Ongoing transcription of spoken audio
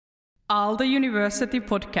Aalto University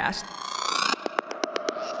podcast.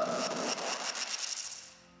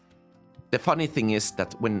 The funny thing is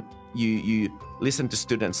that when you listen to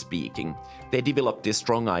students speaking, they develop these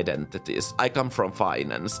strong identities. I come from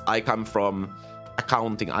finance, I come from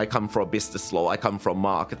accounting, I come from business law, I come from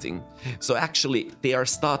marketing. So actually, they are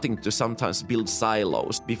starting to sometimes build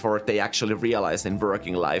silos before they actually realize in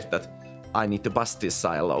working life that I need to bust these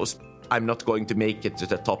silos. I'm not going to make it to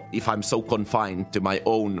the top if I'm so confined to my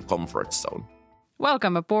own comfort zone.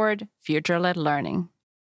 Welcome aboard Future-Led Learning.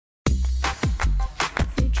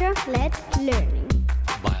 Future-Led Learning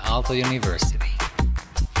by Aalto University.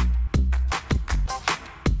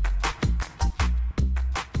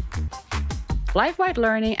 Life-wide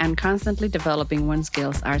learning and constantly developing one's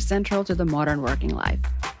skills are central to the modern working life.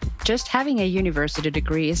 Just having a university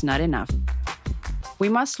degree is not enough. We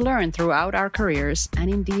must learn throughout our careers and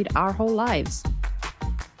indeed our whole lives.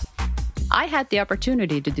 I had the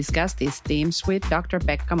opportunity to discuss these themes with Dr.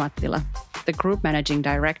 Pekka Mattila, the Group Managing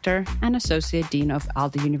Director and Associate Dean of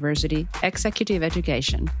Aalto University Executive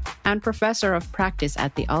Education and Professor of Practice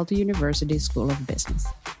at the Aalto University School of Business.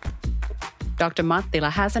 Dr. Mattila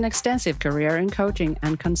has an extensive career in coaching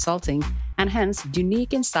and consulting and hence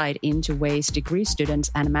unique insight into ways degree students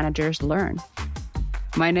and managers learn.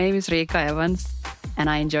 My name is Riikka Evans, and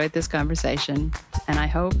I enjoyed this conversation, and I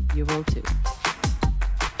hope you will too.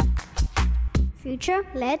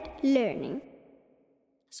 Future-Led Learning.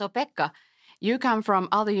 So Pekka, you come from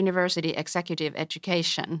Aalto University Executive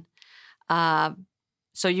Education.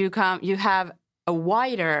 So you have a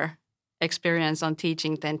wider experience on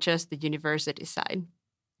teaching than just the university side.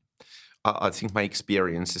 I think my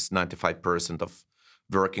experience is 95% of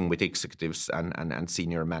working with executives and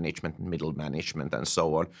senior management and middle management and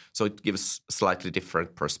so on. So it gives a slightly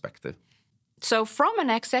different perspective. So from an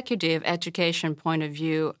executive education point of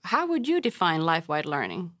view, how would you define life-wide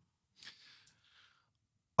learning?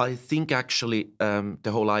 I think actually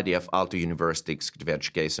the whole idea of Aalto University Executive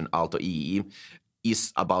Education, Aalto EE,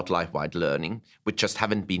 is about life-wide learning. We just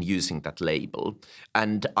haven't been using that label.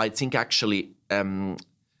 And I think actually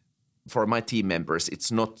for my team members,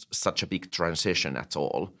 it's not such a big transition at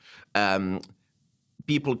all.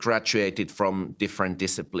 People graduated from different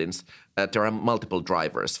disciplines. There are multiple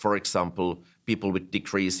drivers. For example, people with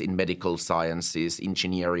degrees in medical sciences,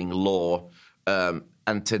 engineering, law, and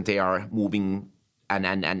then they are moving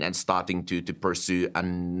and starting to pursue a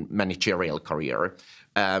managerial career.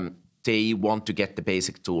 They want to get the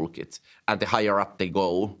basic toolkit, and the higher up they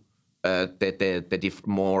go, the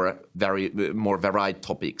more varied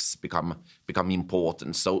topics become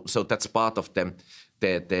important. So that's part of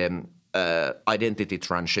the identity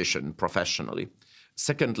transition professionally.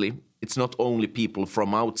 Secondly, it's not only people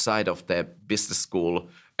from outside of the business school,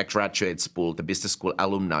 a graduate school, the business school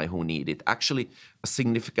alumni who need it. Actually, a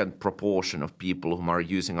significant proportion of people who are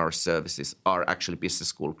using our services are actually business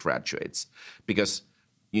school graduates, because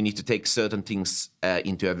you need to take certain things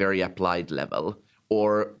into a very applied level,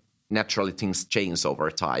 or naturally things change over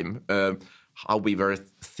time. How we were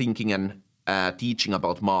thinking and teaching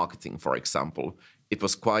about marketing, for example, it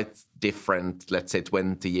was quite different, let's say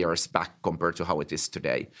 20 years back compared to how it is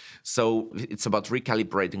today. So it's about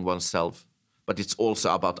recalibrating oneself, but it's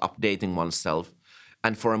also about updating oneself.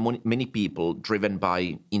 And for many people driven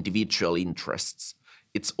by individual interests,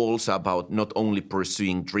 it's also about not only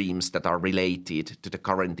pursuing dreams that are related to the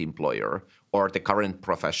current employer or the current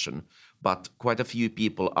profession, but quite a few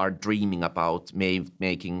people are dreaming about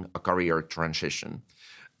making a career transition.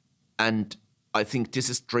 And I think this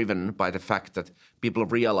is driven by the fact that people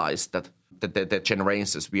realize that the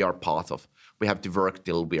generations we are part of, we have to work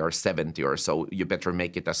till we are 70 or so. You better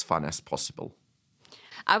make it as fun as possible.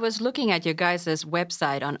 I was looking at your guys'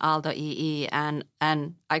 website on Aalto EE, and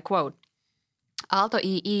I quote, Aalto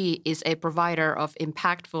EE is a provider of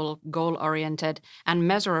impactful, goal-oriented, and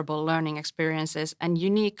measurable learning experiences and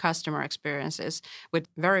unique customer experiences with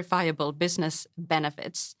verifiable business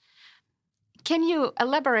benefits. Can you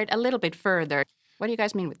elaborate a little bit further? What do you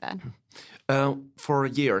guys mean with that? For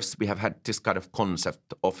years, we have had this kind of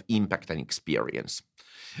concept of impact and experience.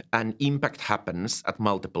 And impact happens at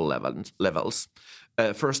multiple levels.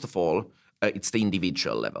 First of all, it's the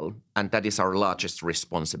individual level, and that is our largest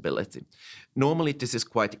responsibility. Normally, this is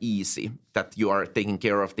quite easy, that you are taking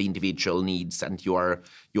care of the individual needs and you are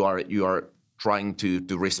trying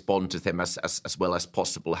to respond to them as well as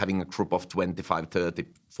possible, having a group of 25, 30,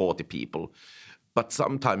 40 people. But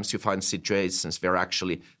sometimes you find situations where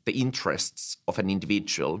actually the interests of an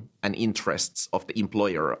individual and interests of the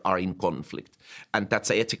employer are in conflict. And that's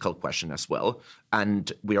an ethical question as well.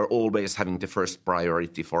 And we are always having the first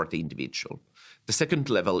priority for the individual. The second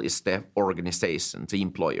level is the organization, the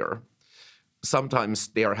employer. sometimes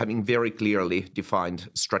they are having very clearly defined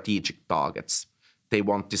strategic targets. They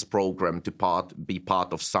want this program to be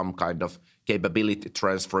part of some kind of capability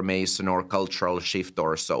transformation or cultural shift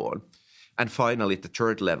or so on. And finally, the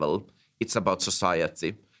third level, it's about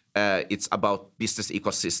society. It's about business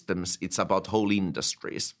ecosystems. It's about whole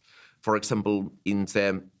industries. For example, in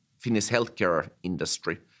the Finnish healthcare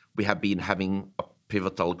industry, we have been having a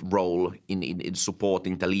pivotal role in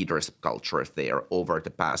supporting the leadership culture there over the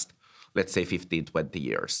past, let's say, 15, 20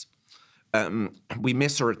 years. We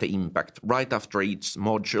measure the impact right after each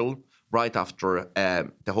module, right after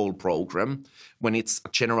the whole program. When it's a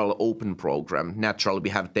general open program, naturally we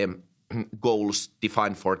have the goals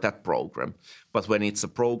defined for that program. But when it's a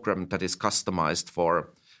program that is customized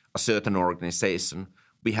for a certain organization,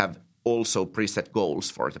 we have also preset goals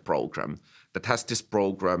for the program. That has this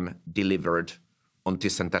program delivered on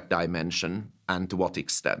this and that dimension and to what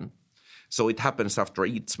extent. So it happens after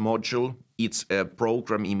each module, each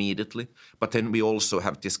program immediately. But then we also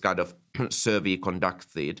have this kind of survey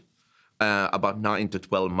conducted about 9 to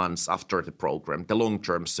 12 months after the program, the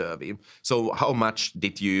long-term survey. So how much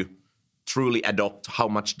did you truly adopt? How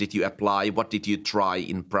much did you apply? What did you try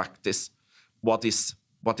in practice? What is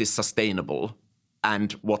sustainable?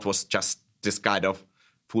 And what was just this kind of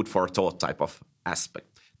food for thought type of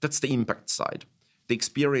aspect? That's the impact side. The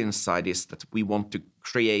experience side is that we want to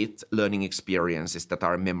create learning experiences that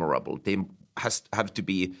are memorable. They have to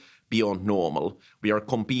be beyond normal. We are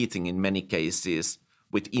competing in many cases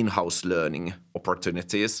with in-house learning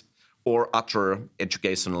opportunities or other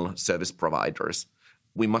educational service providers.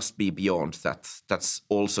 We must be beyond that. That's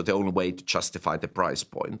also the only way to justify the price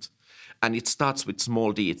point. And it starts with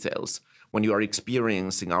small details. When you are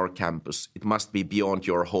experiencing our campus, it must be beyond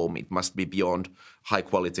your home. It must be beyond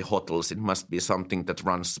high-quality hotels. It must be something that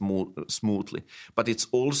runs smoothly. But it's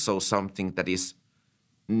also something that is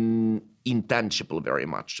intangible very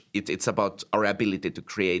much. It's about our ability to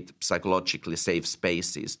create psychologically safe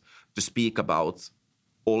spaces, to speak about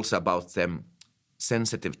them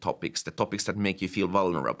sensitive topics, the topics that make you feel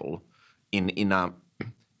vulnerable in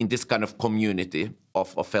this kind of community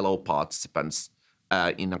of fellow participants.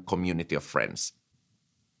 In a community of friends.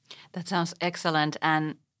 That sounds excellent.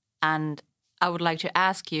 And I would like to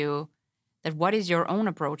ask you that what is your own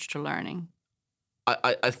approach to learning?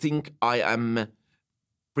 I think I am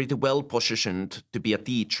pretty well positioned to be a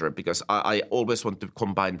teacher because I always want to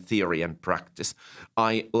combine theory and practice.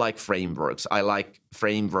 I like frameworks. I like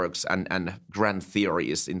frameworks and grand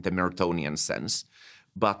theories in the Mertonian sense.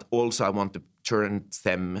 But also I want to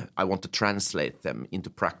translate them into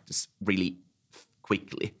practice really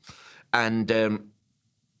quickly. And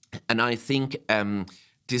I think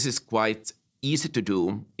this is quite easy to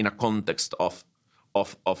do in a context of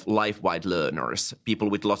life-wide learners, people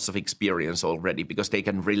with lots of experience already, because they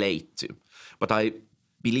can relate to. But I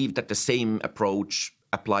believe that the same approach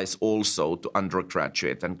applies also to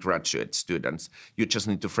undergraduate and graduate students. You just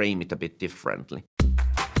need to frame it a bit differently.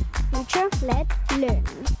 Future-led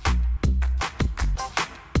learning.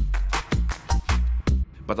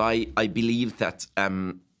 But I believe that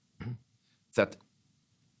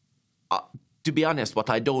to be honest, what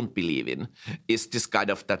I don't believe in is this kind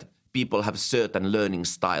of that people have certain learning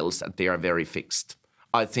styles and they are very fixed.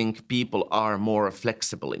 I think people are more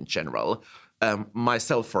flexible in general.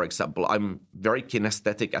 Myself, for example, I'm very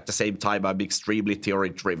kinesthetic. At the same time, I'm extremely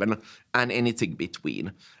theory-driven and anything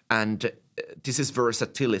between. And this is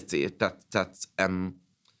versatility that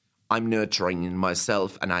I'm nurturing in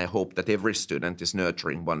myself, and I hope that every student is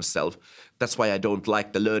nurturing oneself. That's why I don't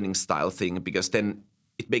like the learning style thing, because then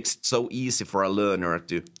it makes it so easy for a learner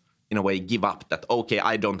to, in a way, give up that, okay,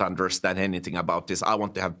 I don't understand anything about this. I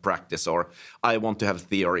want to have practice, or I want to have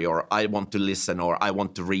theory, or I want to listen, or I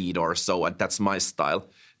want to read, or so, and that's my style.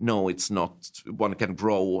 No, it's not. One can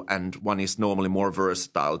grow, and one is normally more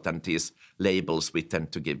versatile than these labels we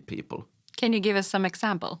tend to give people. Can you give us some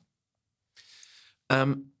example?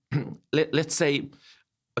 Let's say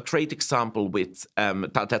a great example with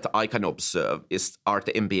that I can observe are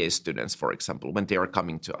the MBA students, for example, when they are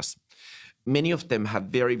coming to us. Many of them have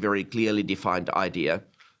very, very clearly defined idea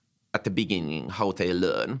at the beginning how they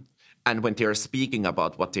learn. And when they are speaking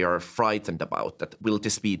about what they are frightened about, that will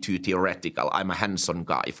this be too theoretical? I'm a hands-on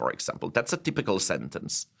guy, for example. That's a typical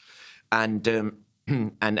sentence. And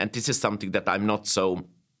this is something that I'm not so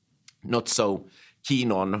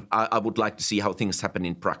keen on. I would like to see how things happen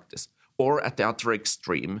in practice. Or at the other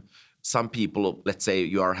extreme, some people, let's say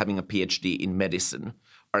you are having a PhD in medicine,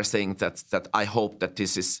 are saying that I hope that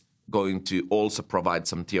this is going to also provide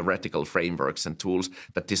some theoretical frameworks and tools,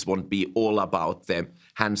 that this won't be all about the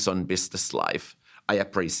hands-on business life. I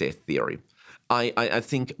appreciate theory. I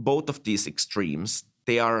think both of these extremes,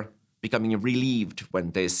 they are becoming relieved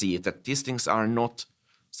when they see that these things are not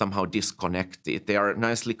somehow disconnected. They are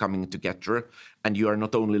nicely coming together, and you are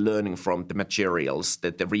not only learning from the materials,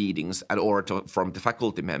 the readings, from the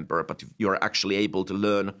faculty member, but you are actually able to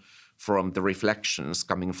learn from the reflections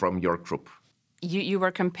coming from your group. You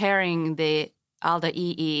were comparing the Aalto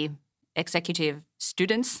EE executive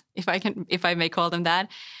students, if I may call them that.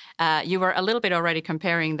 You were a little bit already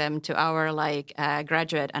comparing them to our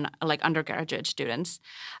graduate and undergraduate students.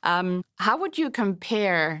 How would you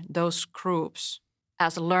compare those groups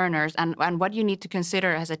as learners, and what you need to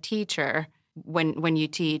consider as a teacher when you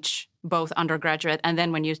teach both undergraduate and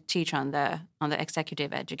then when you teach on the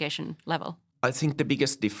executive education level? I think the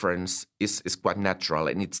biggest difference is quite natural,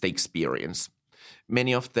 and it's the experience.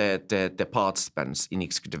 Many of the participants in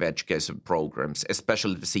executive education programs,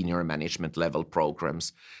 especially the senior management level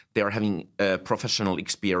programs, they are having a professional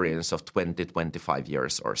experience of 20, 25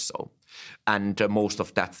 years or so, and most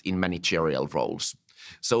of that in managerial roles.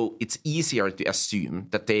 So it's easier to assume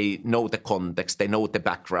that they know the context, they know the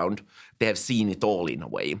background, they have seen it all in a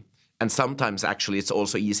way. And sometimes actually it's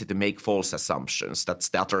also easy to make false assumptions. That's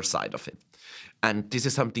the other side of it. And this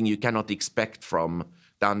is something you cannot expect from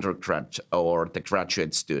the undergrad or the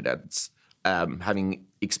graduate students, having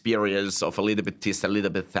experience of a little bit this, a little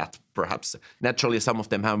bit that, perhaps. Naturally, some of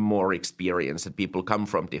them have more experience and people come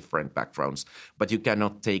from different backgrounds, but you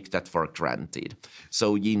cannot take that for granted.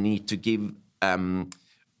 So you need to give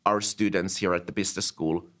our students here at the business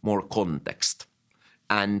school more context.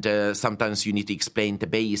 And sometimes you need to explain the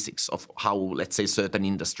basics of how, let's say, certain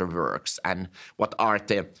industry works and what are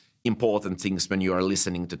the important things when you are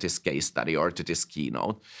listening to this case study or to this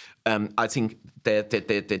keynote. I think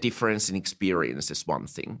the difference in experience is one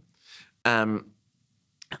thing.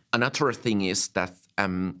 Another thing is that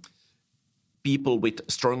people with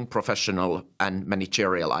strong professional and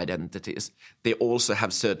managerial identities, they also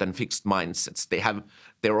have certain fixed mindsets. They have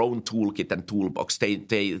their own toolkit and toolbox.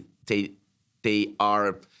 They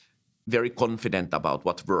are very confident about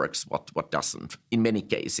what works, what doesn't. In many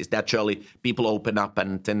cases, naturally, people open up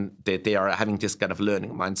and then they are having this kind of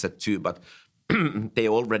learning mindset too, but they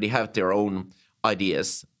already have their own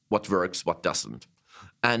ideas, what works, what doesn't.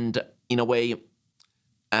 And in a way,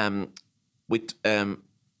 with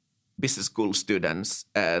business school students,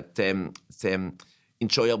 the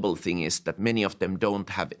enjoyable thing is that many of them don't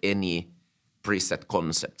have any preset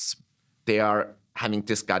concepts. They are having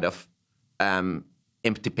this kind of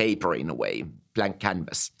empty paper in a way, blank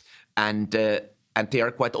canvas. And they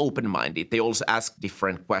are quite open-minded. They also ask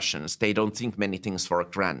different questions. They don't think many things for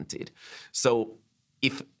granted. So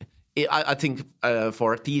I think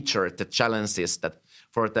for a teacher, the challenge is that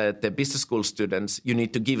for the business school students, you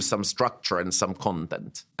need to give some structure and some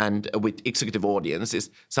content. And with executive audiences,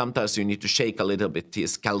 sometimes you need to shake a little bit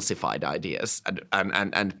these calcified ideas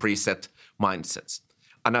and preset mindsets.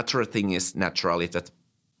 Another thing is naturally that,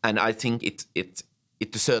 and I think it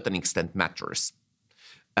to a certain extent matters,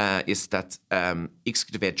 is that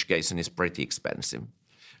executive education is pretty expensive.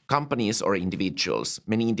 Companies or individuals,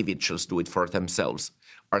 many individuals do it for themselves,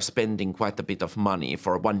 are spending quite a bit of money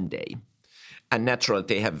for one day. And naturally,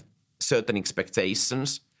 they have certain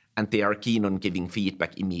expectations, and they are keen on giving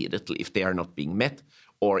feedback immediately if they are not being met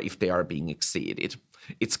or if they are being exceeded.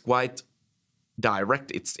 It's quite direct,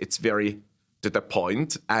 it's very to the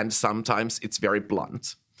point, and sometimes it's very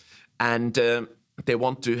blunt. And they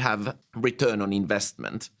want to have return on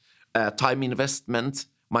investment, time investment,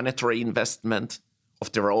 monetary investment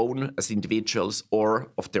of their own as individuals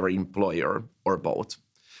or of their employer or both.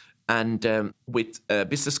 And with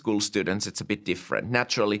business school students, it's a bit different.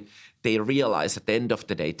 Naturally, they realize at the end of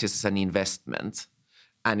the day, this is an investment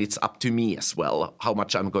and it's up to me as well how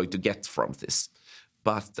much I'm going to get from this.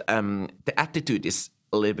 But the attitude is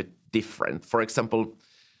a little bit different. For example,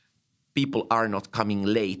 people are not coming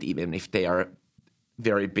late even if they are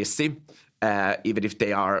very busy, even if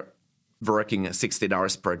they are working 16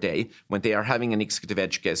 hours per day. When they are having an executive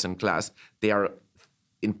education class, they are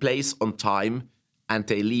in place on time and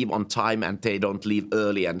they leave on time and they don't leave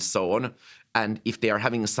early and so on. And if they are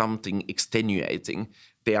having something extenuating,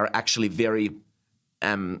 they are actually very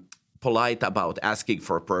polite about asking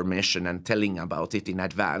for permission and telling about it in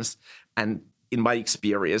advance. And in my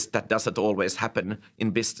experience, that doesn't always happen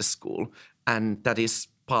in business school. And that is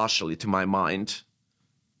partially, to my mind,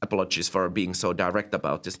 apologies for being so direct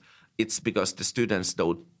about this, it's because the students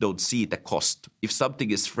don't see the cost. If something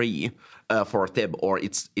is free for them or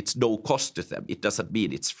it's no cost to them, it doesn't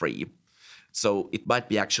mean it's free. So it might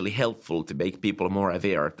be actually helpful to make people more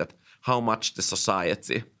aware that how much the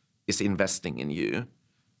society is investing in you.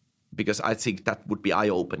 because I think that would be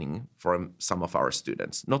eye-opening for some of our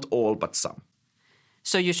students. Not all, but some.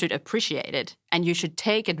 So you should appreciate it and you should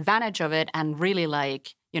take advantage of it and really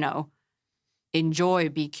enjoy,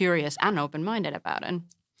 be curious and open-minded about it.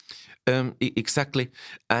 Exactly.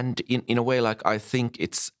 And in a way, I think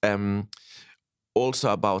it's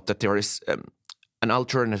also about that there is an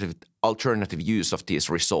alternative use of these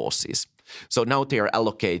resources. So now they are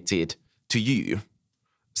allocated to you.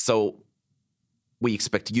 So we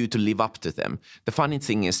expect you to live up to them. The funny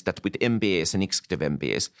thing is that with MBAs and executive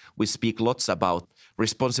MBAs, we speak lots about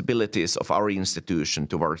responsibilities of our institution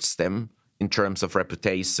towards them in terms of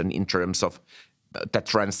reputation, in terms of that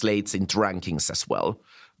translates into rankings as well.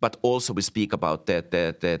 But also we speak about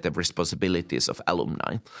the responsibilities of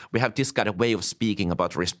alumni. We have this kind of way of speaking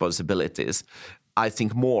about responsibilities, I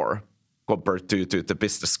think more compared to the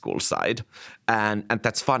business school side. And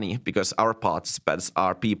that's funny because our participants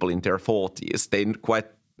are people in their 40s. They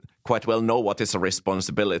quite well know what is a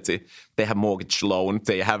responsibility. They have mortgage loan,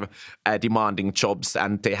 they have demanding jobs,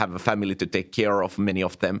 and they have a family to take care of, many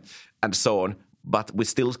of them, and so on. But we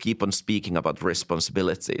still keep on speaking about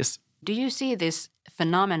responsibilities. Do you see this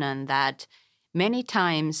phenomenon that many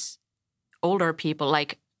times older people,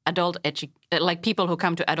 like people who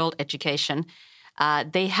come to adult education,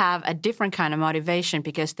 they have a different kind of motivation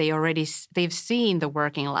because they've seen the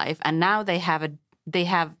working life, and now they have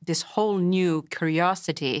this whole new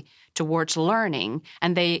curiosity towards learning,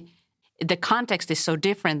 and the context is so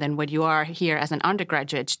different than what you are here as an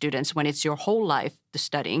undergraduate student when it's your whole life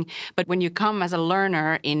studying. But when you come as a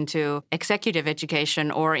learner into executive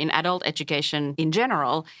education or in adult education in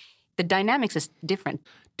general, the dynamics is different.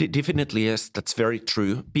 Definitely, yes, that's very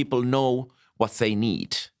true. People know what they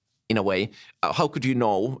need. In a way, how could you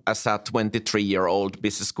know as a 23-year-old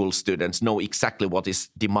business school student know exactly what is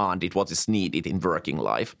demanded, what is needed in working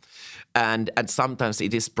life? And sometimes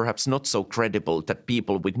it is perhaps not so credible that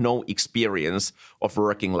people with no experience of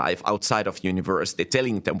working life outside of university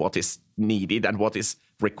telling them what is needed and what is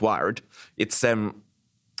required. It's another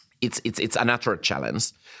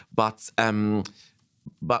challenge, but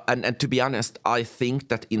to be honest, I think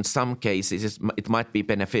that in some cases it might be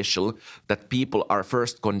beneficial that people are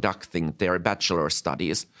first conducting their bachelor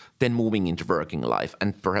studies, then moving into working life,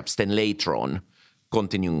 and perhaps then later on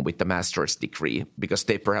continuing with the master's degree, because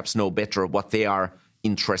they perhaps know better what they are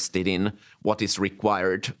interested in, what is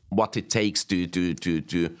required, what it takes to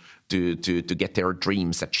get their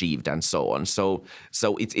dreams achieved, and so on. So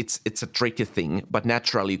it's a tricky thing, but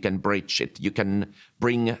naturally you can bridge it. You can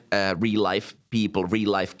bring real life people, real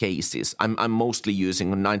life cases. I'm mostly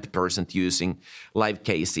using 90% using live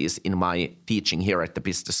cases in my teaching here at the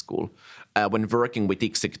business school. When working with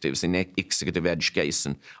executives in executive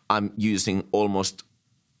education, I'm using almost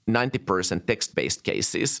 90% text-based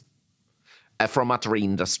cases from other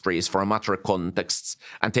industries, from other contexts.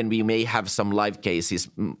 And then we may have some live cases.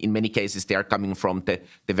 In many cases, they are coming from the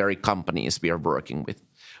very companies we are working with.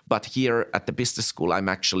 But here at the business school, I'm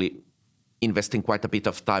actually investing quite a bit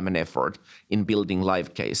of time and effort in building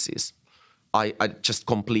live cases. I just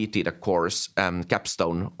completed a course,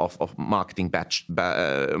 capstone of marketing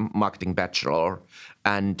bachelor,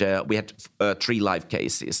 and we had 3 live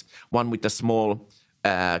cases. One with a small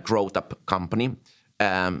growth-up company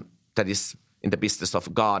that is in the business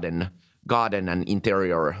of garden and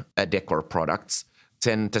interior decor products.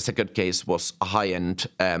 Then the second case was a high-end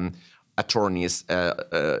attorneys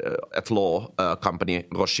at law company,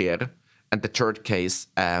 Rocher. And the third case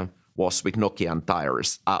was with Nokian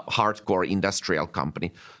Tires, a hardcore industrial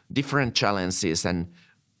company. Different challenges, and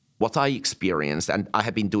what I experienced, and I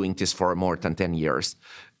have been doing this for more than 10 years,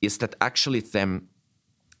 is that actually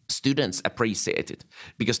students appreciate it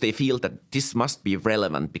because they feel that this must be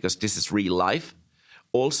relevant because this is real life.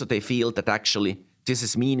 Also, they feel that actually this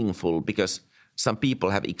is meaningful because some people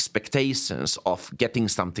have expectations of getting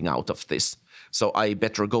something out of this. So I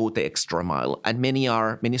better go the extra mile. And many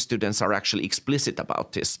students are actually explicit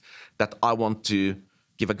about this, that I want to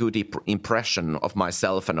give a good impression of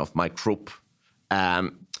myself and of my group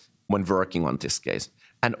when working on this case.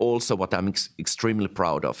 And also what I'm extremely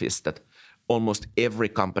proud of is that almost every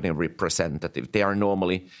company representative, they are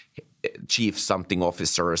normally chief something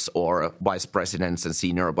officers or vice presidents and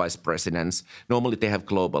senior vice presidents. Normally they have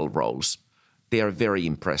global roles. They are very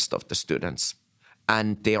impressed of the students.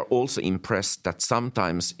 And they are also impressed that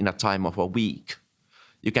sometimes in a time of a week,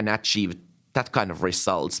 you can achieve that kind of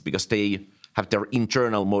results because they have their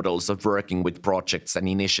internal models of working with projects and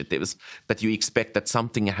initiatives that you expect that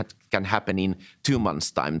something can happen in 2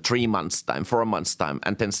 months' time, 3 months' time, 4 months' time,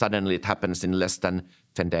 and then suddenly it happens in less than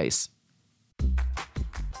 10 days.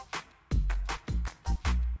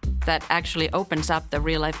 that actually opens up the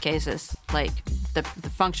real life cases, like the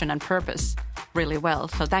function and purpose really well.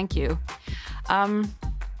 So thank you.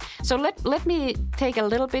 So let me take a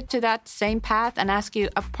little bit to that same path and ask you,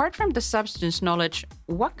 apart from the substance knowledge,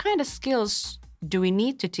 what kind of skills do we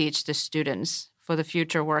need to teach the students for the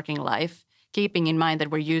future working life, keeping in mind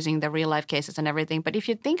that we're using the real life cases and everything? But if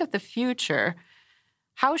you think of the future,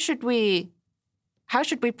 how should we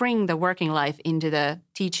bring the working life into the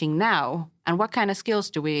teaching now? And what kind of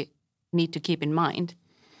skills do we need to keep in mind?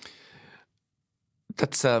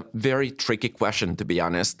 That's a very tricky question, to be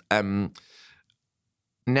honest.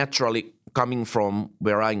 Naturally, coming from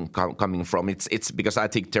where I'm coming from, it's because I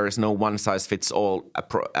think there is no one-size-fits-all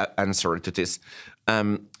answer to this.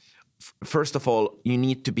 First of all, you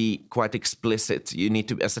need to be quite explicit. You need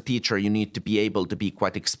to, as a teacher, you need to be able to be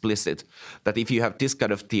quite explicit that if you have this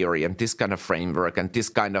kind of theory and this kind of framework and this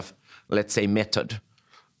kind of, let's say, method,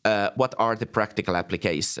 what are the practical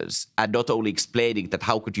applications? And not only explaining that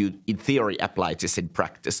how could you, in theory, apply this in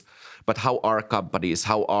practice, but how are companies,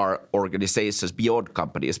 how are organizations beyond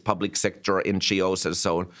companies, public sector, NGOs and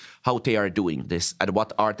so on, how they are doing this and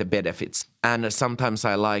what are the benefits. And sometimes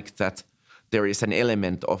I like that there is an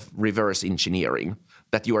element of reverse engineering,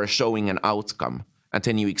 that you are showing an outcome and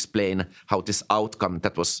then you explain how this outcome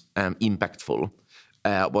that was impactful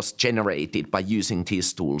was generated by using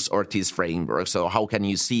these tools or these frameworks. So how can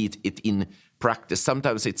you see it in practice?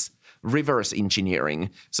 Sometimes it's reverse engineering.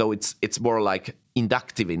 So it's more like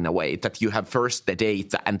inductive in a way, that you have first the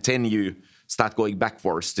data and then you start going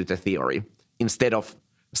backwards to the theory instead of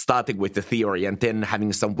starting with the theory and then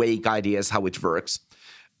having some vague ideas how it works.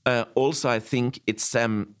 Also, I think it's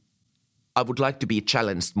I would like to be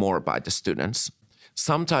challenged more by the students.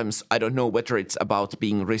 Sometimes I don't know whether it's about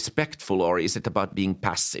being respectful or is it about being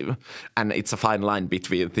passive. And it's a fine line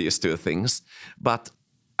between these two things. But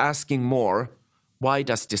asking more, why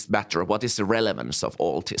does this matter? What is the relevance of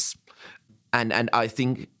all this? And I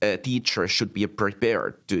think a teacher should be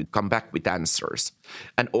prepared to come back with answers.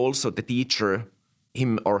 And also the teacher,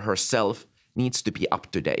 him or herself, needs to be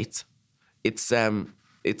up to date.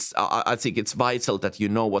 I think it's vital that you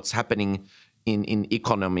know what's happening in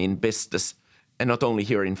economy, in business, and not only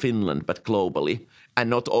here in Finland, but globally. And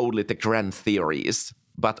not only the grand theories,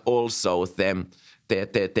 but also the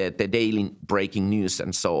daily breaking news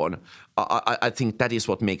and so on. I think that is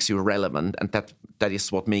what makes you relevant, and that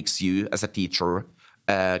is what makes you as a teacher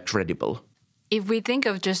credible. If we think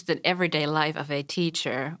of just the everyday life of a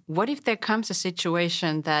teacher, what if there comes a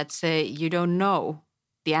situation that, say, you don't know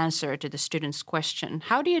the answer to the student's question?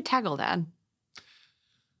 How do you tackle that?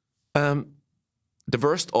 The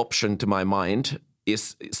worst option to my mind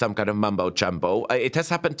is some kind of mumbo jumbo. It has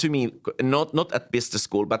happened to me, not at business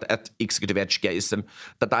school, but at executive education,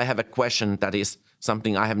 that I have a question that is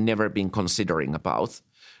something I have never been considering about.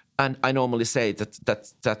 And I normally say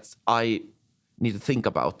that I need to think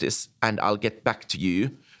about this and I'll get back to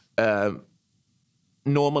you.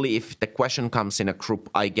 Normally, if the question comes in a group,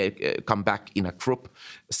 I come back in a group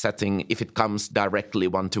setting. If it comes directly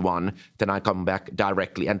one-to-one, then I come back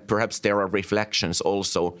directly. And perhaps there are reflections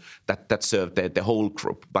also that serve the whole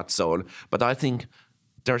group, but so on. But I think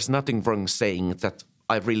there's nothing wrong saying that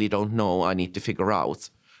I really don't know, I need to figure out,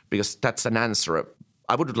 because that's an answer.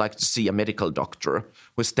 I would like to see a medical doctor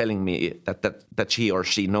who's telling me that he or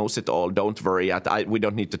she knows it all. Don't worry, we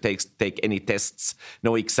don't need to take any tests,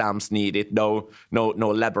 no exams needed, no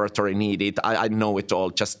laboratory needed. I know it all.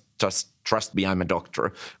 Just trust me, I'm a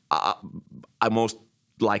doctor. I most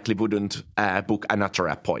likely wouldn't book another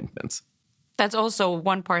appointment. That's also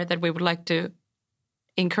one part that we would like to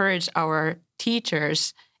encourage our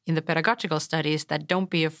teachers in the pedagogical studies, that don't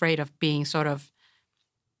be afraid of being sort of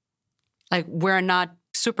like, we're not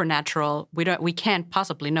supernatural. We can't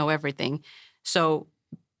possibly know everything. So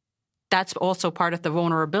that's also part of the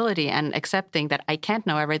vulnerability and accepting that I can't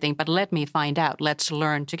know everything, but let me find out. Let's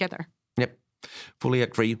learn together. Yep, fully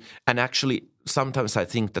agree. And actually, sometimes I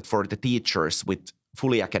think that for the teachers with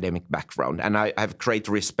fully academic background, and I have great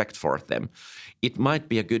respect for them, it might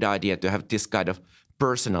be a good idea to have this kind of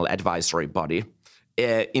personal advisory body,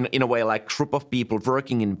 in a way like group of people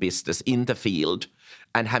working in business, in the field,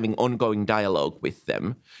 and having ongoing dialogue with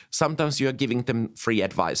them. Sometimes you are giving them free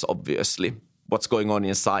advice, obviously. What's going on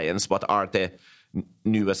in science? What are the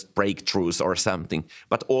newest breakthroughs or something?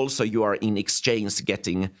 But also you are in exchange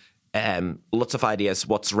getting lots of ideas,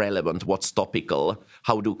 what's relevant, what's topical,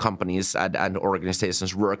 how do companies and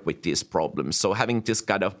organizations work with these problems. So having this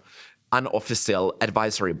kind of unofficial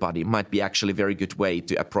advisory body might be actually a very good way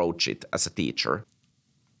to approach it as a teacher.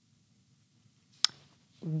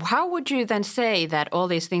 How would you then say that all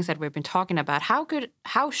these things that we've been talking about,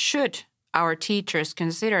 how should our teachers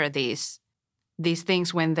consider these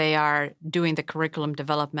things when they are doing the curriculum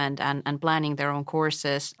development and planning their own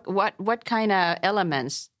courses? What kind of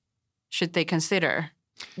elements should they consider?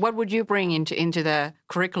 What would you bring into the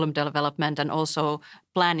curriculum development and also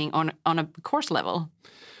planning on a course level?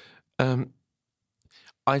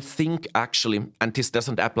 I think actually, and this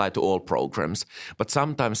doesn't apply to all programs, but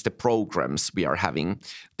sometimes the programs we are having,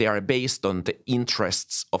 they are based on the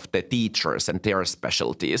interests of the teachers and their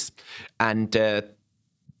specialties. And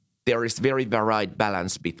there is very varied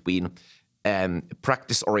balance between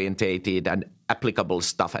practice-orientated and applicable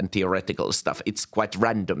stuff and theoretical stuff. It's quite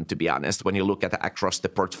random, to be honest, when you look at across the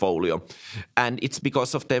portfolio. And it's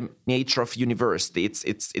because of the nature of university.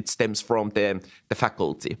 It stems from the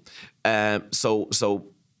faculty. So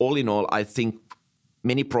all in all, I think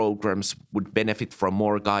many programs would benefit from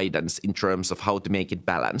more guidance in terms of how to make it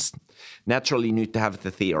balanced. Naturally, you need to have the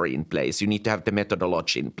theory in place. You need to have the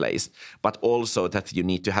methodology in place, but also that you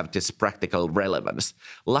need to have this practical relevance.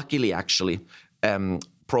 Luckily, actually,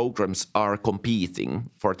 programs are competing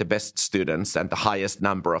for the best students and the highest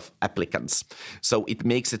number of applicants. So it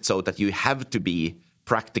makes it so that you have to be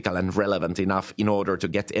practical and relevant enough in order to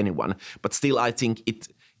get anyone. But still, I think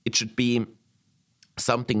it should be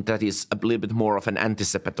something that is a little bit more of an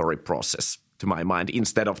anticipatory process, to my mind,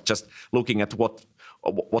 instead of just looking at what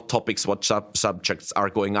topics, what subjects are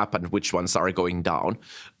going up and which ones are going down.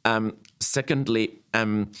 Secondly,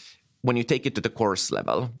 when you take it to the course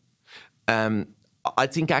level, I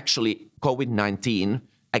think actually COVID-19,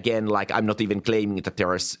 again, like I'm not even claiming that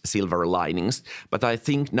there are silver linings, but I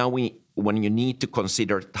think now when you need to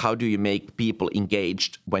consider how do you make people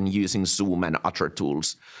engaged when using Zoom and other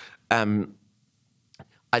tools,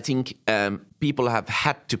 I think people have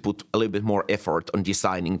had to put a little bit more effort on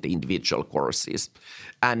designing the individual courses.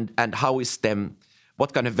 And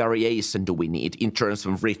what kind of variation do we need in terms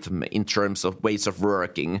of rhythm, in terms of ways of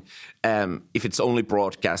working? If it's only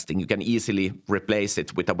broadcasting, you can easily replace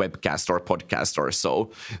it with a webcast or a podcast or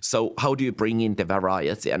so. So how do you bring in the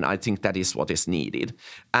variety? And I think that is what is needed.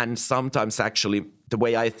 And sometimes actually the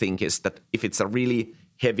way I think is that if it's a really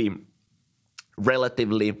heavy,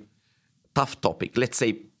 relatively tough topic, let's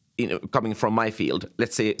say, coming from my field,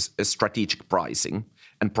 let's say strategic pricing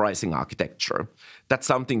and pricing architecture. That's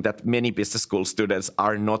something that many business school students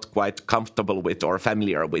are not quite comfortable with or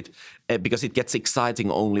familiar with because it gets exciting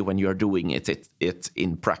only when you're doing it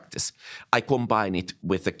in practice. I combine it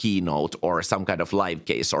with a keynote or some kind of live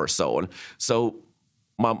case or so on. So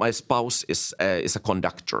my spouse is a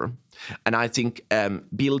conductor, and I think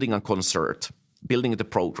building a concert, building the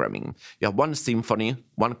programming. You have one symphony,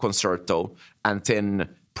 one concerto, and then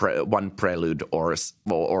one prelude or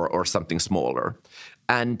something smaller.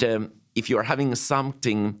 And if you are having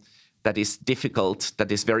something that is difficult,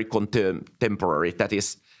 that is very contemporary, that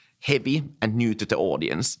is heavy and new to the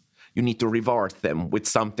audience, you need to reward them with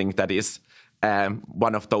something that is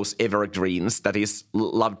one of those evergreens that is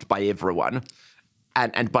loved by everyone.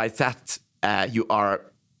 And by that, you are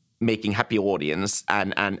making happy audience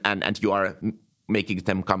and you are making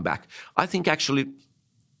them come back. I think actually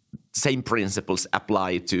same principles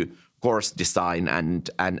apply to course design and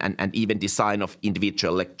even design of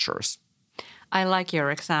individual lectures. I like your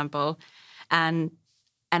example. And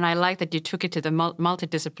I like that you took it to the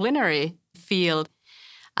multidisciplinary field.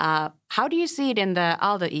 How do you see it in the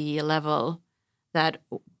Aalto-EE level?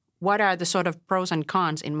 What are the sort of pros and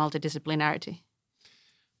cons in multidisciplinarity?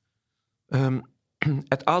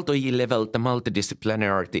 At Aalto-EE level, the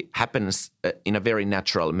multidisciplinarity happens in a very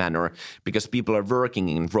natural manner because people are working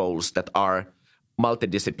in roles that are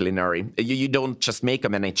multidisciplinary. You don't just make a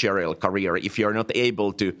managerial career if you're not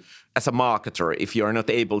able to, as a marketer, if you're not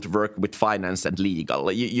able to work with finance and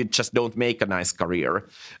legal. You just don't make a nice career.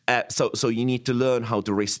 So you need to learn how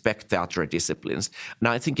to respect the other disciplines. And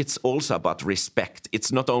I think it's also about respect.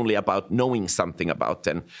 It's not only about knowing something about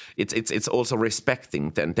them. It's also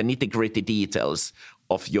respecting them, the nitty-gritty details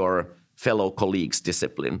of your fellow colleagues'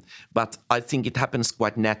 discipline. But I think it happens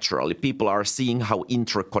quite naturally. People are seeing how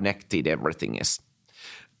interconnected everything is.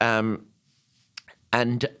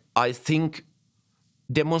 And I think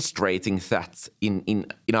demonstrating that in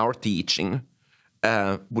our teaching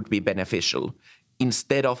would be beneficial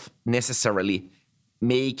instead of necessarily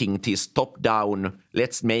making this top-down,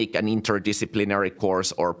 let's make an interdisciplinary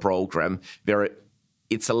course or program where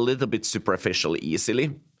it's a little bit superficial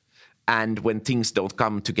easily. And when things don't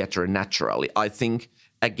come together naturally, I think,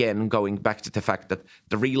 again, going back to the fact that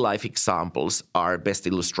the real-life examples are best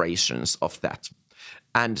illustrations of that.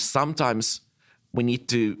 And sometimes we need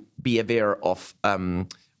to be aware of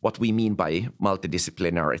what we mean by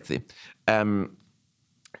multidisciplinarity.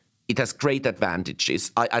 it has great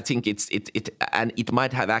advantages. I think it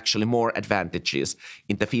might have actually more advantages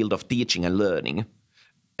in the field of teaching and learning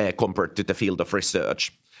compared to the field of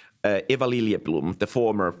research. Eva Liljeblom, the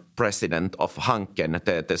former president of Hanken,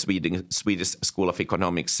 the Swedish School of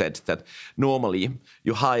Economics, said that normally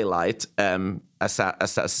you highlight as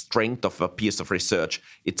a strength of a piece of research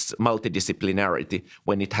its multidisciplinarity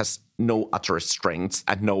when it has no other strengths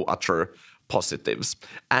and no other positives.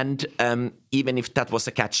 And even if that was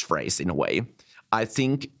a catchphrase in a way, I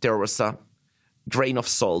think there was a grain of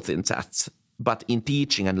salt in that. But in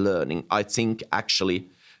teaching and learning, I think actually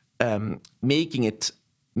making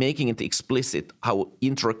it explicit how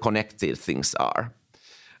interconnected things are.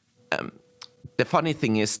 The funny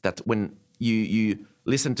thing is that when you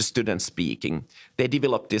listen to students speaking, they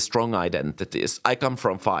develop these strong identities. I come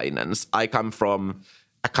from finance, I come from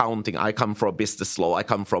accounting, I come from business law, I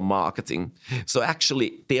come from marketing. So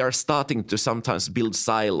actually they are starting to sometimes build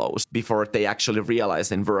silos before they actually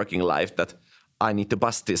realize in working life that I need to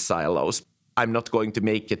bust these silos. I'm not going to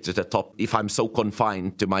make it to the top if I'm so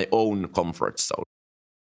confined to my own comfort zone.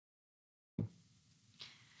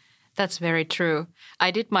 That's very true.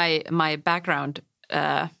 I did my background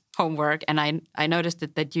homework, and I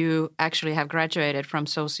noticed that you actually have graduated from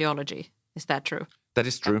sociology. Is that true? That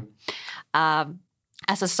is true.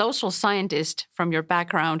 As a social scientist from your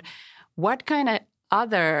background, what kind of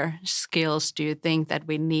other skills do you think that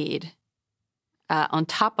we need on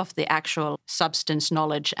top of the actual substance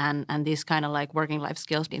knowledge and these kind of like working life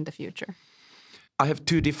skills in the future? I have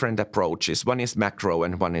two different approaches. One is macro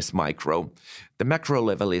and one is micro. The macro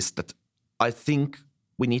level is that I think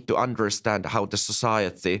we need to understand how the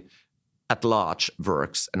society at large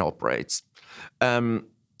works and operates.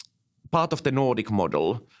 Part of the Nordic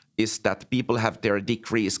model is that people have their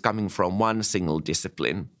degrees coming from one single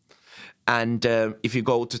discipline. And if you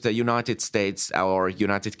go to the United States or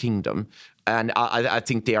United Kingdom, and I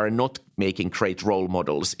think they are not making great role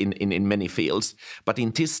models in many fields, but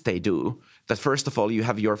in this they do, that first of all, you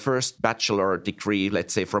have your first bachelor degree,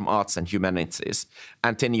 let's say from arts and humanities,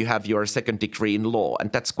 and then you have your second degree in law,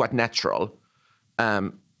 and that's quite natural.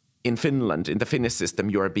 In Finland, in the Finnish system,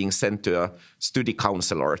 you are being sent to a study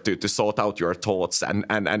counselor to sort out your thoughts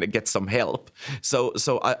and get some help. So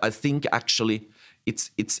I think actually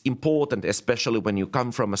it's important, especially when you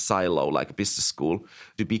come from a silo like a business school,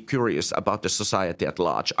 to be curious about the society at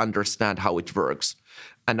large, understand how it works,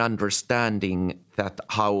 and understanding that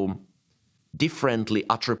how differently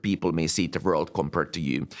other people may see the world compared to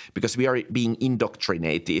you. Because we are being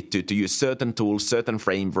indoctrinated to use certain tools, certain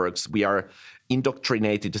frameworks. We are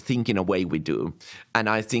indoctrinated to think in a way we do. And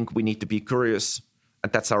I think we need to be curious,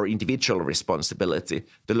 and that's our individual responsibility,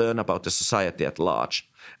 to learn about the society at large.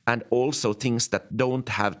 And also things that don't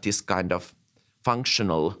have this kind of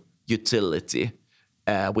functional utility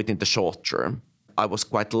within the short term. I was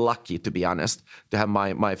quite lucky, to be honest, to have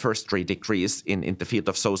my first 3 degrees in the field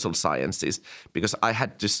of social sciences, because I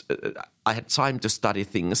had time to study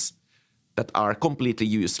things that are completely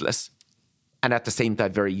useless and at the same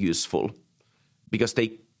time very useful, because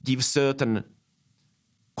they give certain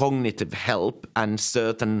cognitive help and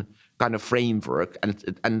certain kind of framework,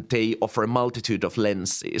 and they offer a multitude of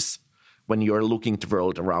lenses when you're looking at the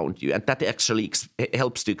world around you. And that actually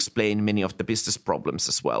helps to explain many of the business problems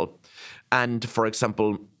as well. And for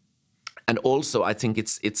example, and also I think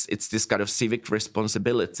it's this kind of civic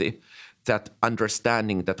responsibility, that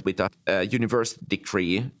understanding that with a university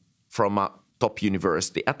degree from a top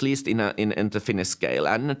university, at least in the Finnish scale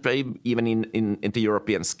and even in the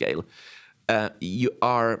European scale, you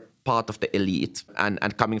are part of the elite,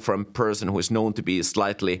 and coming from a person who is known to be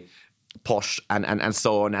slightly posh and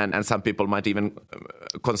so on, and some people might even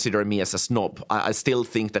consider me as a snob. I still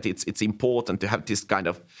think that it's important to have this kind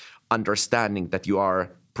of understanding that you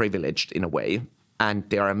are privileged in a way, and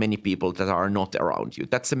there are many people that are not around you.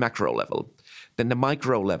 That's the macro level. Then the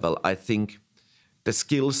micro level, I think the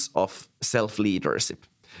skills of self-leadership.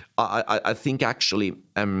 I think actually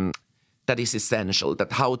that is essential,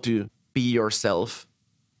 that how to be yourself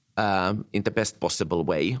in the best possible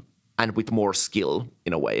way and with more skill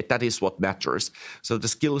in a way. That is what matters. So the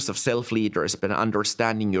skills of self-leadership and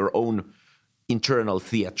understanding your own internal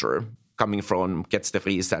theater, coming from Getz de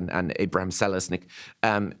Vries and Abraham Selesnik,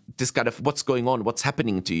 this kind of what's going on, what's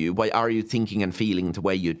happening to you, why are you thinking and feeling the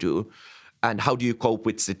way you do, and how do you cope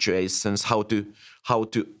with situations, how to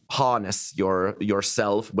harness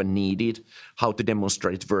yourself when needed, how to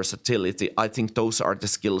demonstrate versatility. I think those are the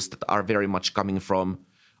skills that are very much coming from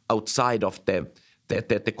outside of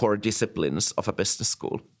the core disciplines of a business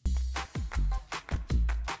school.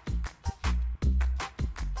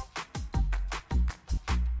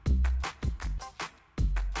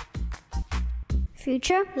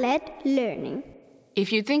 Future-led learning.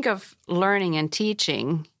 If you think of learning and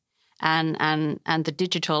teaching and the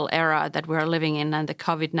digital era that we're living in and the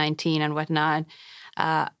COVID-19 and whatnot,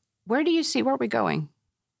 where do you see where we're going?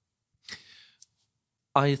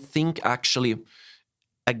 I think actually,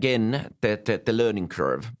 again, the learning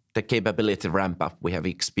curve, the capability ramp up we have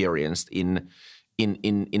experienced in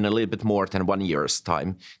a little bit more than 1 year's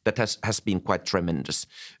time, that has been quite tremendous.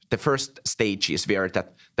 The first stage is where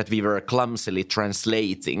that we were clumsily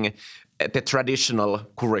translating the traditional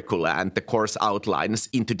curricula and the course outlines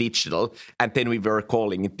into digital, and then we were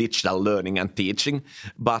calling it digital learning and teaching.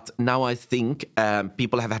 But now I think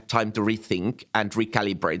people have had time to rethink and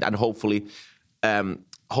recalibrate, and hopefully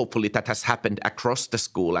that has happened across the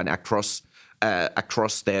school and across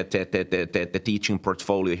the teaching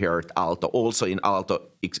portfolio here at Aalto, also in Aalto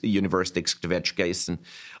University Executive Education.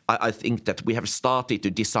 I think that we have started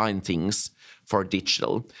to design things for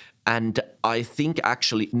digital. And I think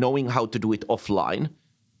actually knowing how to do it offline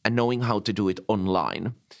and knowing how to do it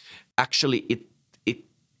online, actually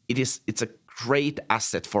it's a great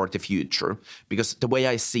asset for the future, because the way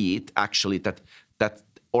I see it actually that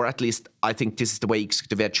or at least I think this is the way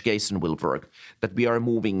executive education will work, that we are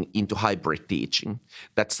moving into hybrid teaching,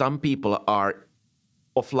 that some people are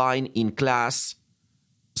offline in class.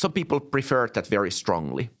 Some people prefer that very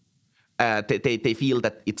strongly. They feel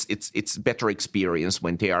that it's better experience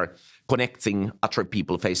when they are connecting other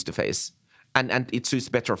people face to face, and it suits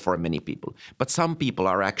better for many people. But some people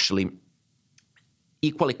are actually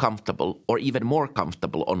equally comfortable or even more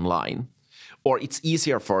comfortable online, or it's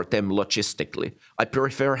easier for them logistically. I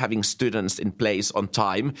prefer having students in place on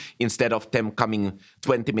time instead of them coming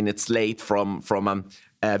 20 minutes late from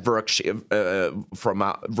a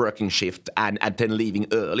working shift and then leaving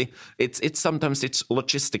early. It's sometimes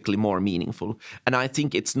logistically more meaningful. And I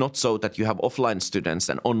think it's not so that you have offline students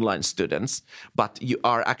and online students, but you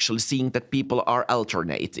are actually seeing that people are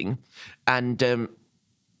alternating. And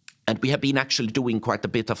we have been actually doing quite a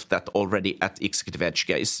bit of that already at Executive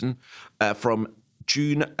Education. From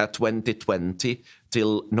June 2020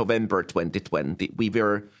 till November 2020, we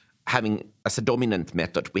were having as a dominant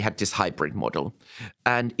method, we had this hybrid model.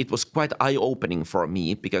 And it was quite eye-opening for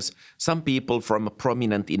me, because some people from a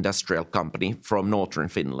prominent industrial company from northern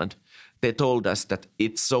Finland, they told us that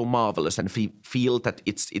it's so marvelous and feel that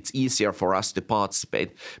it's easier for us to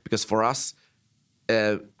participate, because for us,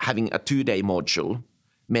 having a 2-day module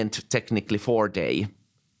meant technically 4 days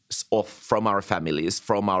off from our families,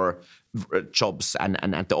 from our jobs and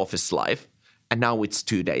the office life. And now it's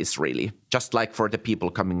 2 days, really, just like for the people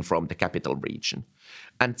coming from the capital region.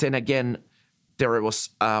 And then again, there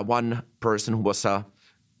was one person who was a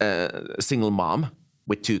single mom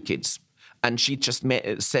with 2 kids. And she just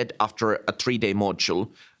said after a 3-day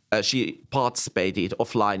module, she participated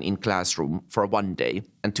offline in classroom for 1 day,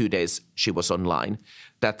 and 2 days she was online.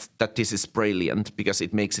 That this is brilliant, because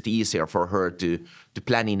it makes it easier for her to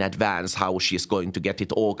plan in advance how she's going to get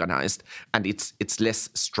it organized, and it's less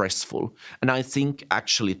stressful. And I think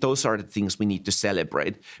actually those are the things we need to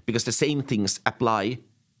celebrate, because the same things apply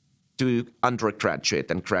to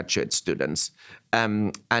undergraduate and graduate students.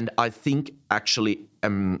 And I think actually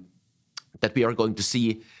that we are going to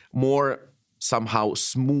see more somehow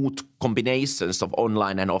smooth combinations of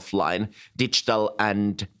online and offline, digital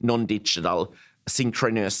and non-digital,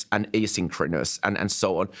 synchronous and asynchronous, and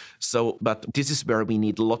so on. But this is where we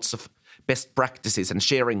need lots of best practices and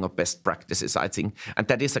sharing of best practices, I think. And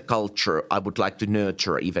that is a culture I would like to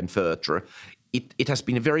nurture even further. It has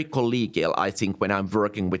been very collegial, I think, when I'm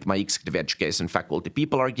working with my executive education faculty.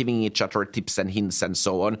 People are giving each other tips and hints and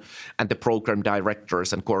so on. And the program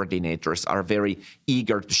directors and coordinators are very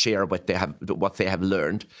eager to share what they have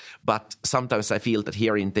learned. But sometimes I feel that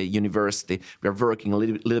here in the university, we're working a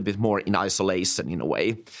little bit more in isolation in a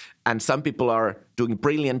way. And some people are doing a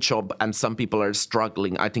brilliant job and some people are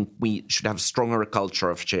struggling. I think we should have a stronger culture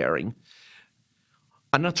of sharing.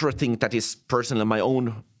 Another thing that is personally my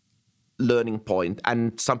own learning point,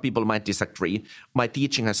 and some people might disagree, my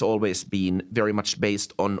teaching has always been very much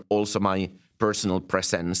based on also my personal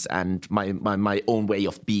presence and my own way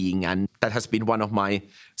of being, and that has been one of my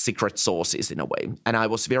secret sauces in a way. And I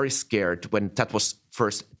was very scared when that was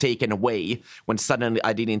first taken away, when suddenly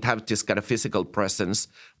I didn't have this kind of physical presence,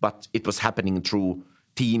 but it was happening through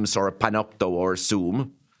Teams or Panopto or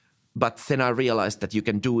Zoom. But then I realized that you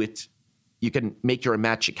can do it, you can make your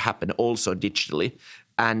magic happen also digitally,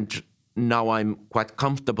 and now I'm quite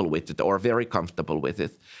comfortable with it, or very comfortable with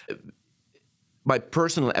it. my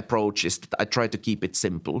personal approach is that I try to keep it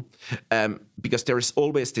simple, because there is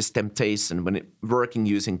always this temptation when working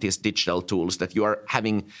using these digital tools that you are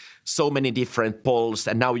having so many different polls,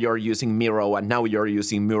 and now you're using Miro, and now you're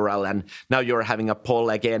using Mural, and now you're having a poll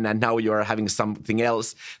again, and now you're having something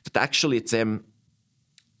else. That actually it's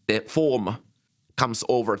the form comes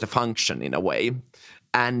over the function in a way.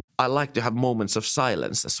 And I like to have moments of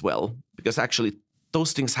silence as well, because actually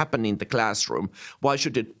those things happen in the classroom. Why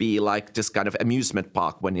should it be like this kind of amusement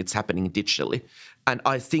park when it's happening digitally? And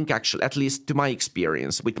I think actually, at least to my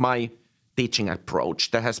experience, with my teaching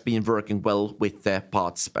approach, that has been working well with the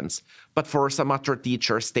participants. But for some other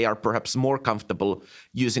teachers, they are perhaps more comfortable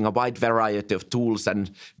using a wide variety of tools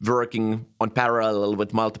and working on parallel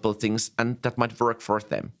with multiple things, and that might work for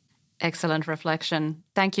them. Excellent reflection.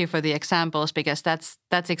 Thank you for the examples, because that's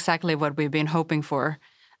exactly what we've been hoping for.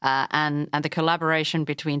 And the collaboration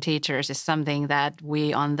between teachers is something that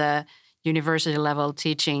we on the university level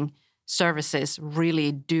teaching services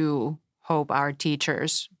really do hope our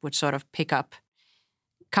teachers would sort of pick up.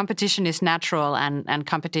 Competition is natural, and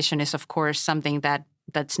competition is, of course, something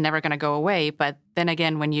that's never going to go away. But then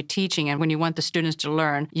again, when you're teaching and when you want the students to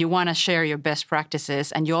learn, you want to share your best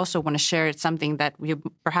practices, and you also want to share something that you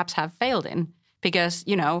perhaps have failed in. Because,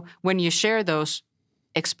 when you share those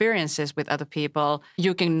experiences with other people,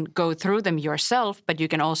 you can go through them yourself, but you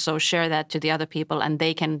can also share that to the other people, and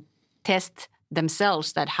they can test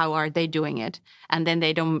themselves that how are they doing it. And then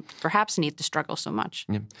they don't perhaps need to struggle so much.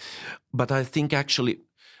 Yeah. But I think actually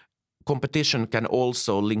competition can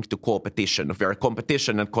also link to co-opetition, where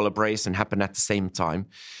competition and collaboration happen at the same time.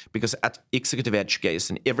 Because at executive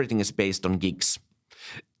education, everything is based on gigs.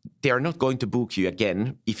 They are not going to book you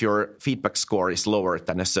again if your feedback score is lower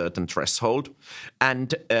than a certain threshold,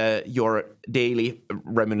 and your daily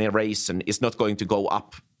remuneration is not going to go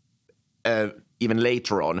up even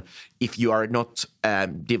later on if you are not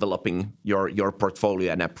developing your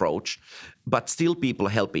portfolio and approach. But still people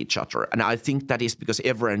help each other. And I think that is because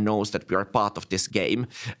everyone knows that we are part of this game.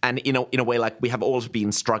 And in a way, like we have all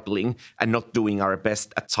been struggling and not doing our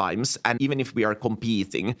best at times. And even if we are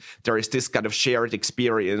competing, there is this kind of shared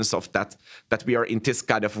experience of that we are in this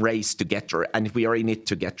kind of race together and we are in it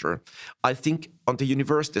together. I think on the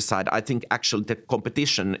university side, I think actually the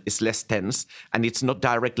competition is less tense and it's not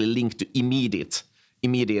directly linked to immediate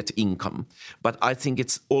income. But I think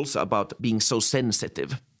it's also about being so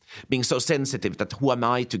sensitive that who am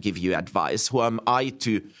I to give you advice? Who am I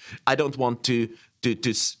to? I don't want to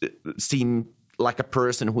seem like a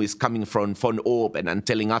person who is coming from von oben and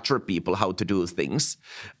telling other people how to do things.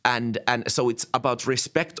 And so it's about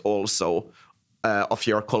respect also of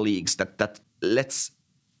your colleagues, that let's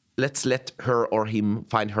let her or him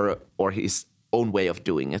find her or his own way of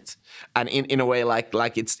doing it. And in a way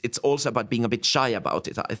like it's also about being a bit shy about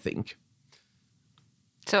it, I think.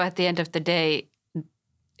 So at the end of the day,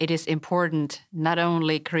 it is important not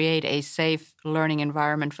only create a safe learning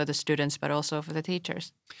environment for the students, but also for the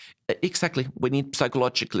teachers. Exactly. We need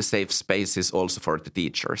psychologically safe spaces also for the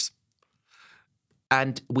teachers.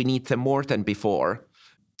 And we need them more than before.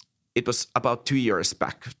 It was about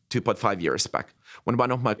 2.5 years back, when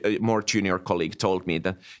one of my more junior colleagues told me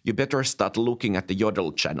that you better start looking at the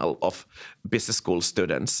Yodel channel of business school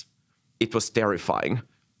students. It was terrifying.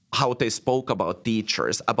 How they spoke about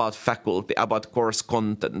teachers, about faculty, about course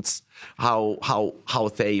contents, how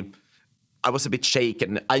I was a bit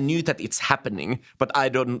shaken. I knew that it's happening, but I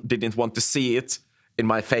didn't want to see it in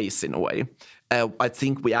my face in a way. I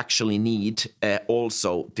think we actually need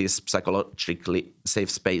also these psychologically safe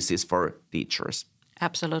spaces for teachers.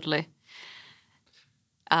 Absolutely.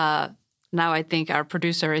 Now I think our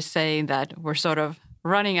producer is saying that we're sort of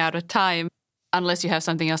running out of time. Unless you have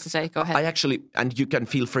something else to say, go ahead. I actually, and you can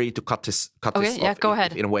feel free to cut this off go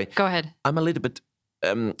ahead. In a way. Go ahead. I'm a little bit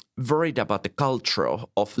worried about the culture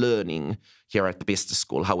of learning here at the business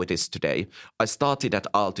school, how it is today. I started at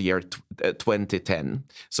Aalto year 2010,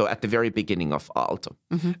 so at the very beginning of Aalto.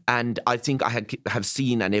 Mm-hmm. And I think I have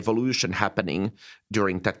seen an evolution happening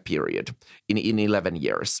during that period in 11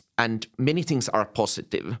 years. And many things are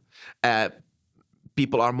positive.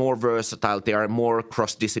 People are more versatile, they are more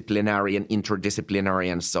cross-disciplinary and interdisciplinary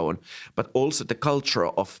and so on. But also the culture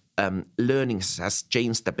of learning has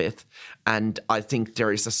changed a bit. And I think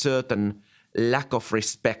there is a certain lack of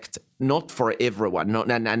respect, not for everyone,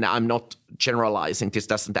 and I'm not generalizing, this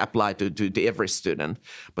doesn't apply to every student,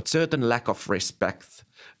 but certain lack of respect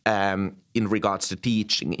in regards to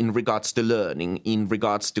teaching, in regards to learning, in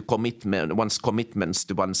regards to one's commitments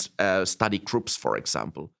to one's study groups, for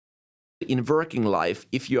example. In working life,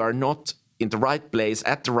 if you are not in the right place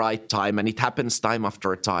at the right time, and it happens time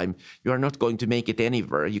after time, you are not going to make it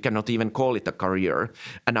anywhere. You cannot even call it a career.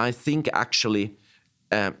 And I think actually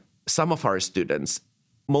some of our students,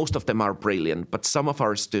 most of them are brilliant, but some of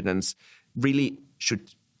our students really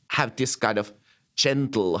should have this kind of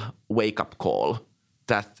gentle wake-up call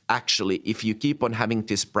that actually if you keep on having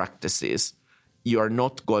these practices, you are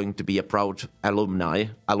not going to be a proud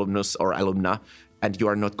alumnus or alumna, and you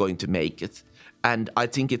are not going to make it. And I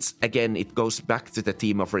think it goes back to the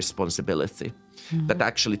theme of responsibility, that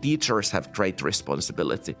actually teachers have great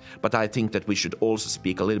responsibility. But I think that we should also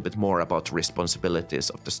speak a little bit more about the responsibilities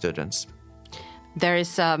of the students. There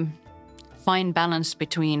is a fine balance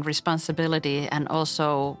between responsibility and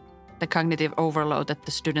also the cognitive overload that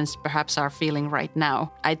the students perhaps are feeling right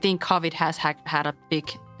now. I think COVID has had a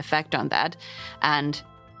big effect on that, and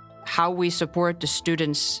how we support the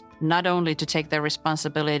students not only to take their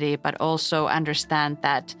responsibility, but also understand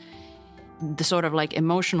that the sort of like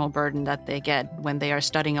emotional burden that they get when they are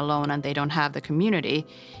studying alone and they don't have the community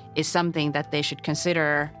is something that they should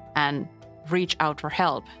consider and reach out for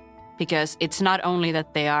help. Because it's not only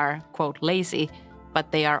that they are, quote, lazy,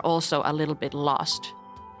 but they are also a little bit lost.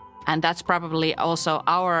 And that's probably also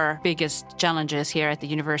our biggest challenges here at the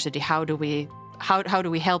university. How do we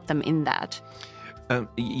help them in that?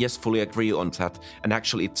 Yes, fully agree on that. And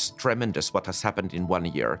actually, it's tremendous what has happened in 1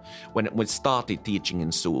 year. When we started teaching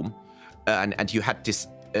in Zoom, and you had this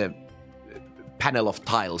panel of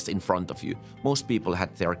tiles in front of you, most people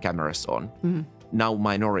had their cameras on. Mm-hmm. Now,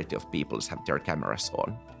 minority of people have their cameras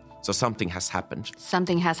on. So something has happened.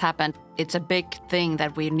 Something has happened. It's a big thing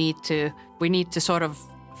that we need to sort of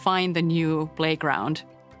find the new playground,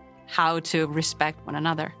 how to respect one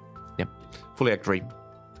another. Yeah, fully agree.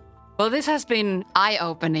 Well, this has been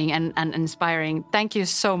eye-opening and inspiring. Thank you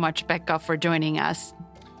so much, Pekka, for joining us.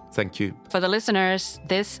 Thank you. For the listeners,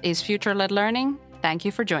 this is Future-Led Learning. Thank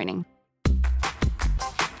you for joining.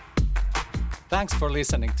 Thanks for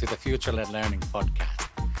listening to the Future-Led Learning podcast.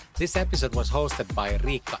 This episode was hosted by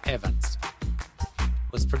Riikka Evans.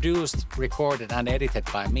 It was produced, recorded and edited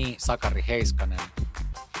by me, Sakari Heiskanen,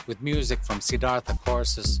 with music from Siddhartha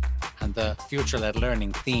Courses and the Future-Led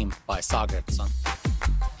Learning theme by Sagertson.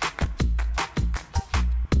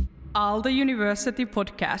 Aalto University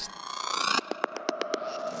Podcast.